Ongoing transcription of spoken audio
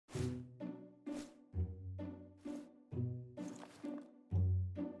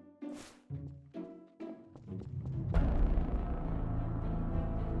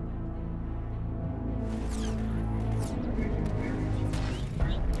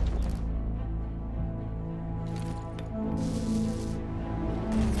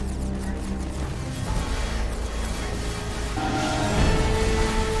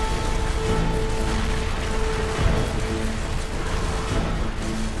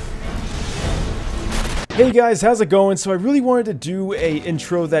Hey guys, how's it going? So I really wanted to do a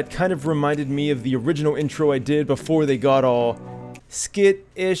intro that kind of reminded me of the original intro I did before they got all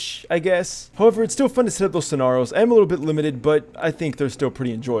skit-ish, I guess. However, it's still fun to set up those scenarios. I am a little bit limited, but I think they're still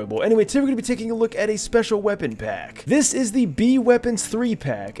pretty enjoyable. Anyway, today we're going to be taking a look at a special weapon pack. This is the B Weapons 3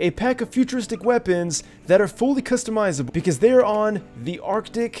 pack, a pack of futuristic weapons that are fully customizable because they are on the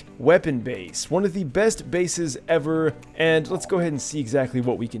Arctic weapon base, one of the best bases ever, and let's go ahead and see exactly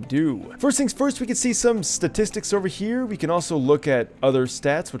what we can do. First things first, we can see some statistics over here. We can also look at other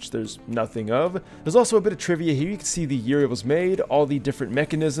stats, which there's nothing of. There's also a bit of trivia here. You can see the year it was made, all the different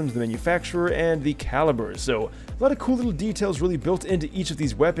mechanisms, the manufacturer, and the caliber. So a lot of cool little details really built into each of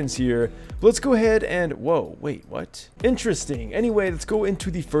these weapons here. But let's go ahead and, whoa, wait, what? Interesting. Anyway, let's go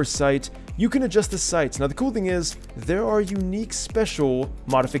into the first sight. You can adjust the sights. Now the cool thing is, there are unique special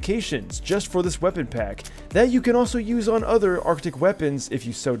modifications just for this weapon pack that you can also use on other Arctic weapons if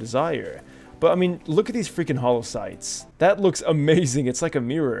you so desire. But I mean, look at these freaking hollow sights. That looks amazing. It's like a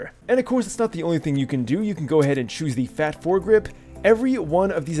mirror. And of course, it's not the only thing you can do. You can go ahead and choose the fat foregrip. Every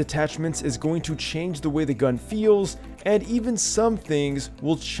one of these attachments is going to change the way the gun feels, and even some things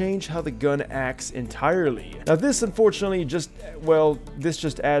will change how the gun acts entirely. Now this unfortunately just, well, this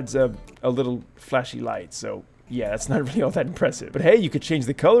just adds a little flashy light, so yeah, that's not really all that impressive. But hey, you could change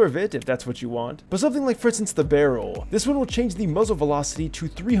the color of it if that's what you want. But something like, for instance, the barrel. This one will change the muzzle velocity to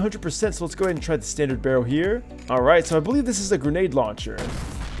 300%, so let's go ahead and try the standard barrel here. Alright, so I believe this is a grenade launcher.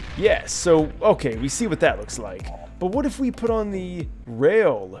 Yes, so, okay, we see what that looks like. But what if we put on the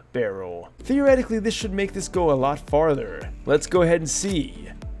rail barrel? Theoretically, this should make this go a lot farther. Let's go ahead and see.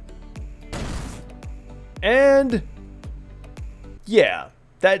 And yeah,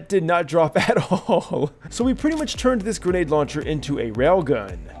 that did not drop at all. So we pretty much turned this grenade launcher into a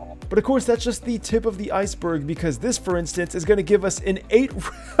railgun. But of course, that's just the tip of the iceberg, because this, for instance, is going to give us an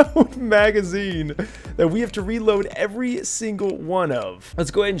 8-round magazine that we have to reload every single one of. Let's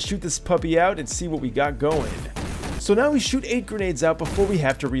go ahead and shoot this puppy out and see what we got going. So now we shoot 8 grenades out before we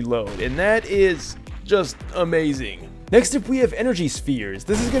have to reload, and that is just amazing. Next up, we have energy spheres.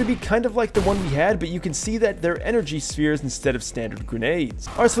 This is going to be kind of like the one we had, but you can see that they're energy spheres instead of standard grenades.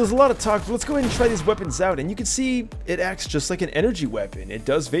 Alright, so there's a lot of talk, but let's go ahead and try these weapons out, and you can see it acts just like an energy weapon. It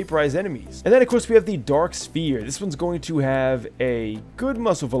does vaporize enemies. And then, of course, we have the dark sphere. This one's going to have a good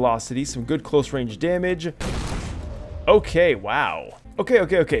muzzle velocity, some good close range damage. Okay, wow.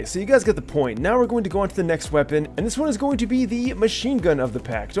 Okay, so you guys get the point. Now we're going to go on to the next weapon, and this one is going to be the machine gun of the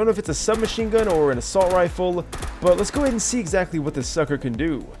pack. Don't know if it's a submachine gun or an assault rifle, but let's go ahead and see exactly what this sucker can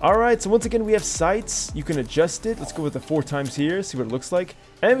do. Alright, so once again we have sights. You can adjust it. Let's go with the 4 times here, see what it looks like.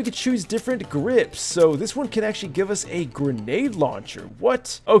 And we can choose different grips. So this one can actually give us a grenade launcher.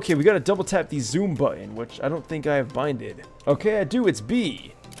 What? Okay, we gotta double tap the zoom button, which I don't think I have binded. Okay, I do, it's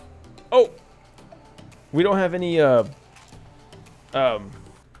B. Oh! We don't have any,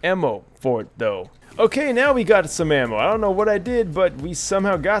 ammo for it though. Okay, now we got some ammo. I don't know what I did, but we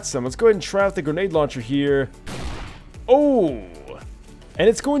somehow got some. Let's go ahead and try out the grenade launcher here. Oh! And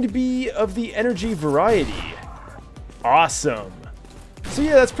it's going to be of the energy variety. Awesome. So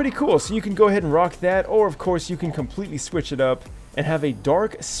yeah, that's pretty cool. So you can go ahead and rock that, or of course you can completely switch it up and have a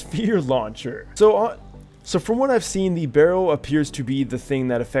dark sphere launcher. So from what I've seen, the barrel appears to be the thing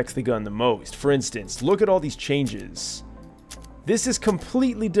that affects the gun the most. For instance, look at all these changes. This is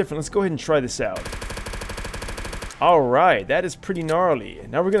completely different. Let's go ahead and try this out. Alright, that is pretty gnarly.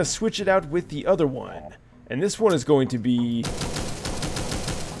 Now we're going to switch it out with the other one. And this one is going to be...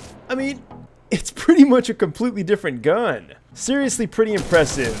 I mean, it's pretty much a completely different gun. Seriously pretty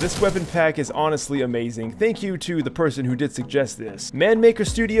impressive. This weapon pack is honestly amazing. Thank you to the person who did suggest this. Manmaker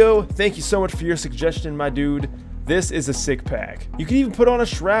Studio, thank you so much for your suggestion, my dude. This is a sick pack. You can even put on a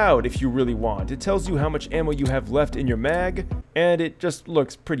shroud if you really want. It tells you how much ammo you have left in your mag, and it just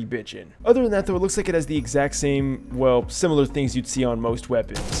looks pretty bitchin'. Other than that though, it looks like it has the exact same, well, similar things you'd see on most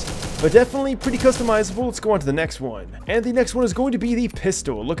weapons. But definitely pretty customizable. Let's go on to the next one. And the next one is going to be the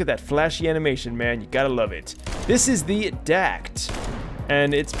pistol. Look at that flashy animation, man. You gotta love it. This is the DACT,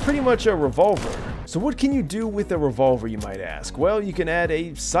 and it's pretty much a revolver. So what can you do with a revolver, you might ask? Well, you can add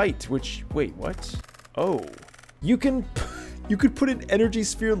a sight, which, wait, what? Oh. You could put an energy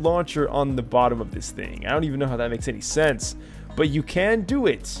sphere launcher on the bottom of this thing. I don't even know how that makes any sense, but you can do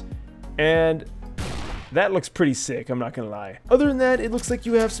it. And that looks pretty sick, I'm not gonna lie. Other than that, it looks like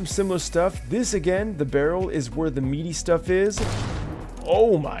you have some similar stuff. This, again, the barrel is where the meaty stuff is.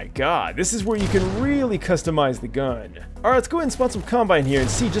 Oh my god, this is where you can really customize the gun. Alright, let's go ahead and spawn some Combine here and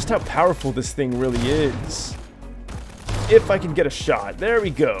see just how powerful this thing really is. If I can get a shot. There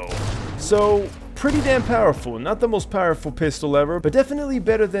we go. So, pretty damn powerful. Not the most powerful pistol ever, but definitely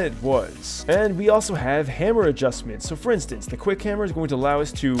better than it was. And we also have hammer adjustments. So for instance, the quick hammer is going to allow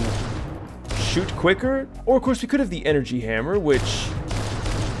us to shoot quicker. Or of course we could have the energy hammer, which...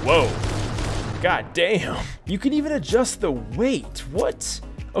 Whoa. God damn. You can even adjust the weight. What?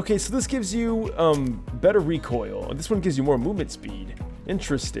 Okay, so this gives you better recoil. This one gives you more movement speed.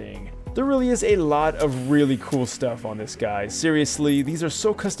 Interesting. There really is a lot of really cool stuff on this guy. Seriously, these are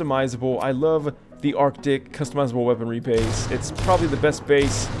so customizable. I love the Arctic customizable weaponry base. It's probably the best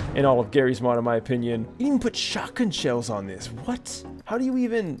base in all of Garry's mod, in my opinion. You even put shotgun shells on this. What? How do you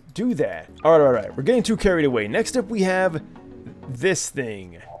even do that? Alright. We're getting too carried away. Next up, we have this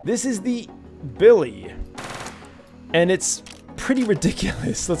thing. This is the Billy. And it's pretty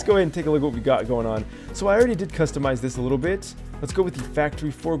ridiculous. Let's go ahead and take a look at what we got going on. So I already did customize this a little bit. Let's go with the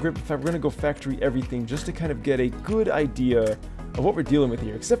factory foregrip. In fact, we're going to go factory everything just to kind of get a good idea of what we're dealing with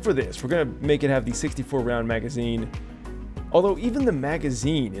here. Except for this, we're going to make it have the 64 round magazine. Although even the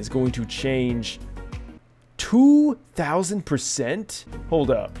magazine is going to change 2,000%.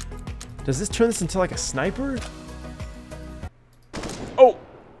 Hold up. Does this turn this into like a sniper? Oh!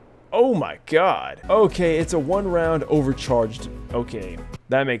 Oh my god. Okay, it's a 1 round overcharged. Okay,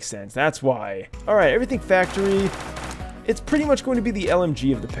 that makes sense. That's why. Alright, everything factory. It's pretty much going to be the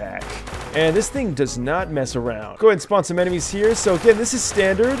LMG of the pack. And this thing does not mess around. Go ahead and spawn some enemies here. So again, this is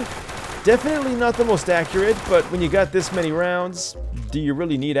standard. Definitely not the most accurate, but when you got this many rounds, do you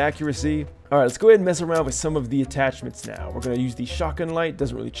really need accuracy? Alright, let's go ahead and mess around with some of the attachments now. We're going to use the shotgun light.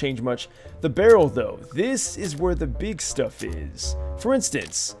 Doesn't really change much. The barrel, though. This is where the big stuff is. For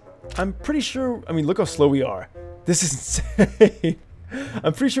instance, I'm pretty sure... I mean, look how slow we are. This is insane.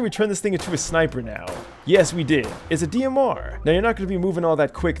 I'm pretty sure we turned this thing into a sniper now. Yes, we did. It's a DMR. Now, you're not going to be moving all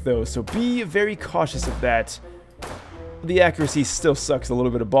that quick, though, so be very cautious of that. The accuracy still sucks a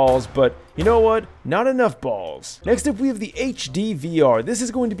little bit of balls, but you know what? Not enough balls. Next up, we have the HD VR. This is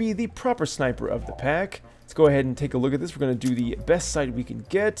going to be the proper sniper of the pack. Let's go ahead and take a look at this. We're going to do the best sight we can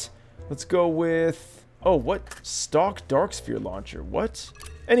get. Let's go with... Oh, what? Stock Dark Sphere Launcher. What?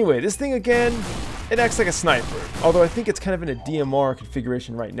 Anyway, this thing again, it acts like a sniper. Although I think it's kind of in a DMR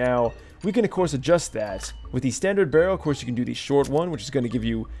configuration right now. We can, of course, adjust that. With the standard barrel, of course, you can do the short one, which is going to give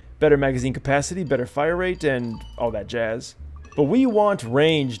you better magazine capacity, better fire rate, and all that jazz. But we want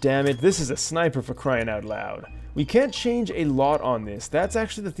range, damn it. This is a sniper for crying out loud. We can't change a lot on this. That's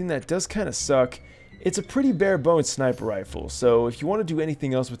actually the thing that does kind of suck. It's a pretty bare bones sniper rifle, so if you want to do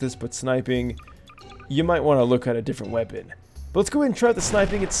anything else with this but sniping, you might want to look at a different weapon. But let's go ahead and try the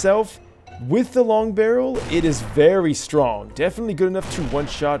sniping itself. With the long barrel, it is very strong. Definitely good enough to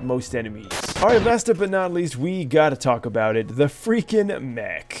one-shot most enemies. Alright, last but not least, we gotta talk about it. The freaking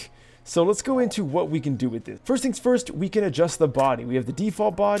mech. So let's go into what we can do with this. First things first, we can adjust the body. We have the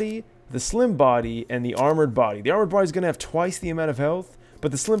default body, the slim body, and the armored body. The armored body is going to have twice the amount of health,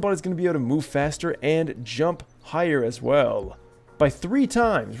 but the slim body is going to be able to move faster and jump higher as well. By 3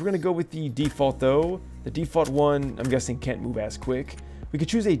 times. We're going to go with the default though. The default one, I'm guessing, can't move as quick. We could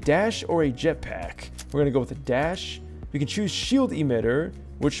choose a dash or a jetpack. We're going to go with a dash. We can choose shield emitter,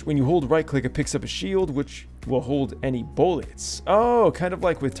 which when you hold right click it picks up a shield, which will hold any bullets. Oh, kind of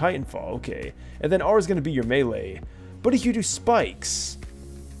like with Titanfall, okay. And then R is going to be your melee. But if you do spikes,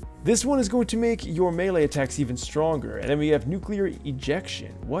 this one is going to make your melee attacks even stronger. And then we have nuclear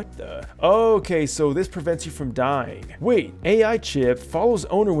ejection. What the? Okay, so this prevents you from dying. Wait, AI chip follows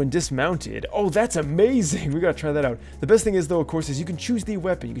owner when dismounted. Oh, that's amazing. We gotta try that out. The best thing is though, of course, is you can choose the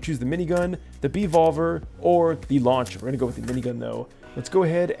weapon. You can choose the minigun, the Bevolver, or the launcher. We're gonna go with the minigun though. Let's go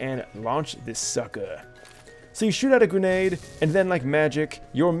ahead and launch this sucker. So you shoot out a grenade, and then like magic,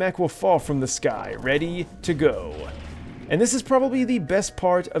 your mech will fall from the sky, ready to go. And this is probably the best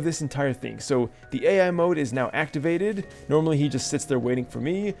part of this entire thing. So the AI mode is now activated. Normally he just sits there waiting for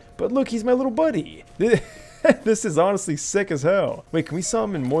me, but look, he's my little buddy. This is honestly sick as hell. Wait, can we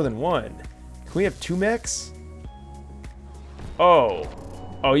summon more than one? Can we have 2 mechs? Oh,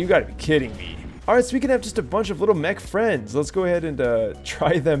 you gotta be kidding me. Alright, so we can have just a bunch of little mech friends. Let's go ahead and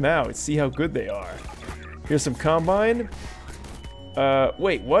try them out, see how good they are. Here's some combine.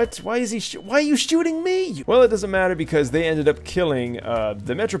 Wait, what? Why are you shooting me? Well, it doesn't matter because they ended up killing,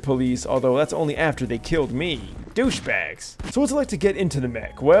 the Metro Police, although that's only after they killed me. Douchebags. So what's it like to get into the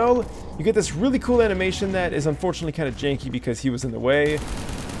mech? Well, you get this really cool animation that is unfortunately kind of janky because he was in the way.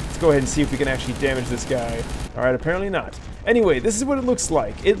 Let's go ahead and see if we can actually damage this guy. Alright, apparently not. Anyway, this is what it looks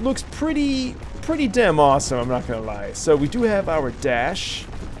like. It looks pretty damn awesome, I'm not gonna lie. So we do have our dash,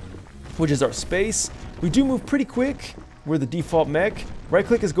 which is our space. We do move pretty quick. We're the default mech. Right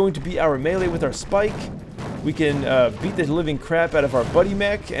click is going to be our melee with our spike. We can beat the living crap out of our buddy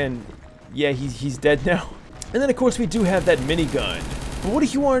mech, and yeah, he's dead now. And then, of course, we do have that minigun. But what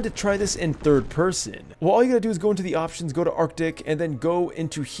if you wanted to try this in third person? Well, all you gotta do is go into the options, go to Arctic, and then go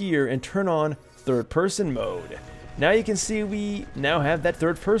into here and turn on third person mode. Now you can see we now have that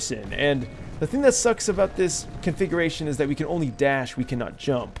third person. And the thing that sucks about this configuration is that we can only dash, we cannot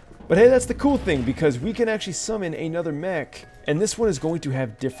jump. But hey, that's the cool thing, because we can actually summon another mech. And this one is going to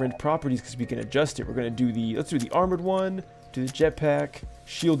have different properties because we can adjust it. We're gonna do let's do the armored one, do the jetpack,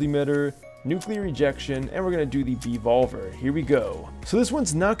 shield emitter, nuclear ejection, and we're going to do the Revolver. Here we go. So this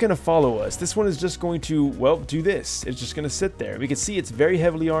one's not going to follow us. This one is just going to, well, do this. It's just going to sit there. We can see it's very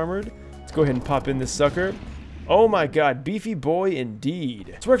heavily armored. Let's go ahead and pop in this sucker. Oh my god, beefy boy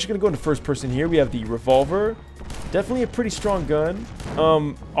indeed. So we're actually going to go into first person here. We have the Revolver. Definitely a pretty strong gun.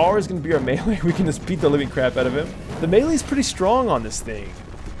 R is going to be our melee. We can just beat the living crap out of him. The melee is pretty strong on this thing.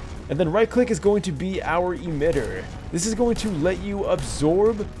 And then right click is going to be our emitter. This is going to let you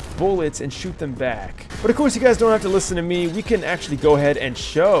absorb bullets and shoot them back. But of course you guys don't have to listen to me. We can actually go ahead and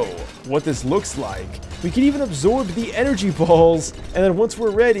show what this looks like. We can even absorb the energy balls, and then once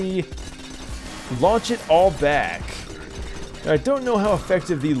we're ready, launch it all back. Now, I don't know how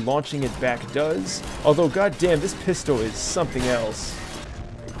effective the launching it back does, although goddamn, this pistol is something else.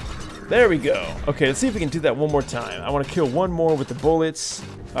 There we go. Okay, let's see if we can do that one more time. I want to kill one more with the bullets.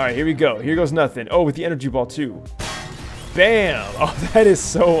 Alright, here we go. Here goes nothing. Oh, with the energy ball too. Bam! Oh, that is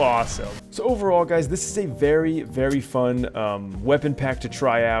so awesome. So overall, guys, this is a very, very fun weapon pack to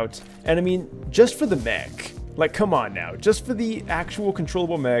try out. And I mean, just for the mech. Like, come on now. Just for the actual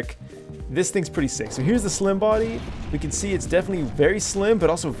controllable mech, this thing's pretty sick. So here's the slim body. We can see it's definitely very slim, but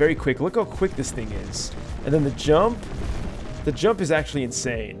also very quick. Look how quick this thing is. And then the jump. The jump is actually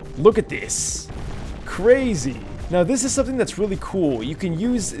insane. Look at this. Crazy. Now this is something that's really cool. You can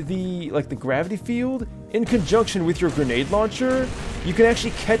use the gravity field in conjunction with your grenade launcher. You can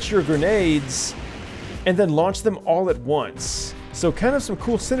actually catch your grenades and then launch them all at once. So kind of some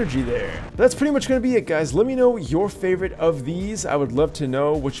cool synergy there. But that's pretty much going to be it, guys. Let me know your favorite of these. I would love to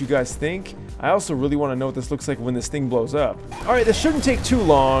know what you guys think. I also really want to know what this looks like when this thing blows up. Alright, this shouldn't take too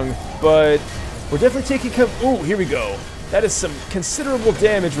long, but we're definitely taking oh, here we go. That is some considerable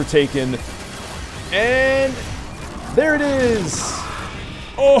damage we're taking. And there it is.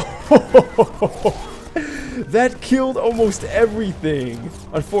 Oh, that killed almost everything.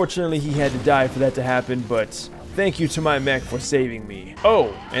 Unfortunately, he had to die for that to happen, but thank you to my mech for saving me.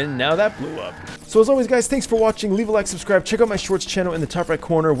 Oh, and now that blew up. So as always, guys, thanks for watching. Leave a like, subscribe, check out my shorts channel in the top right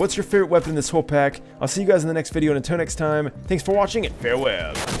corner. What's your favorite weapon in this whole pack? I'll see you guys in the next video, and until next time, thanks for watching and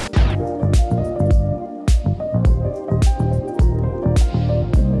farewell.